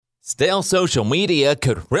Stale social media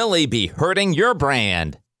could really be hurting your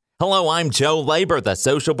brand. Hello, I'm Joe Labor, the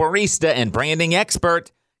social barista and branding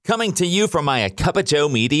expert, coming to you from my A Cup of Joe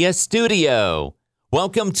Media studio.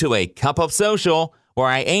 Welcome to A Cup of Social, where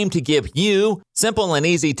I aim to give you simple and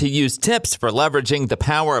easy to use tips for leveraging the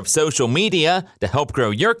power of social media to help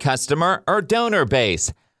grow your customer or donor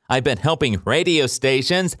base. I've been helping radio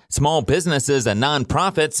stations, small businesses, and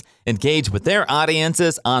nonprofits engage with their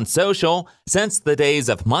audiences on social since the days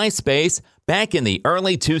of MySpace back in the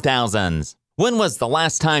early 2000s. When was the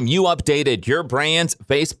last time you updated your brand's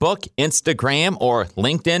Facebook, Instagram, or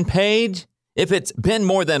LinkedIn page? If it's been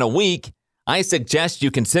more than a week, I suggest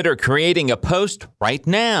you consider creating a post right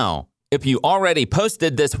now. If you already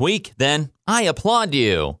posted this week, then I applaud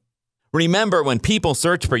you. Remember, when people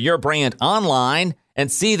search for your brand online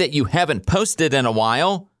and see that you haven't posted in a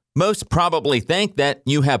while, most probably think that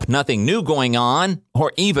you have nothing new going on,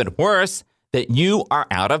 or even worse, that you are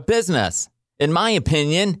out of business. In my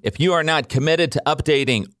opinion, if you are not committed to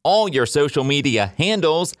updating all your social media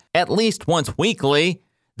handles at least once weekly,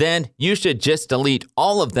 then you should just delete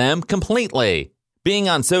all of them completely. Being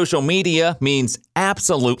on social media means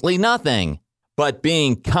absolutely nothing. But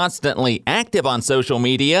being constantly active on social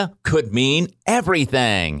media could mean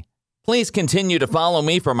everything. Please continue to follow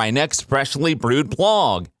me for my next freshly brewed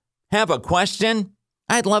blog. Have a question?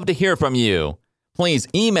 I'd love to hear from you. Please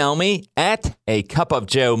email me at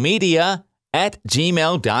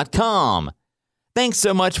acupofjoemedia@gmail.com. Thanks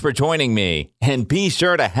so much for joining me, and be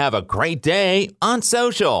sure to have a great day on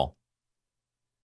social.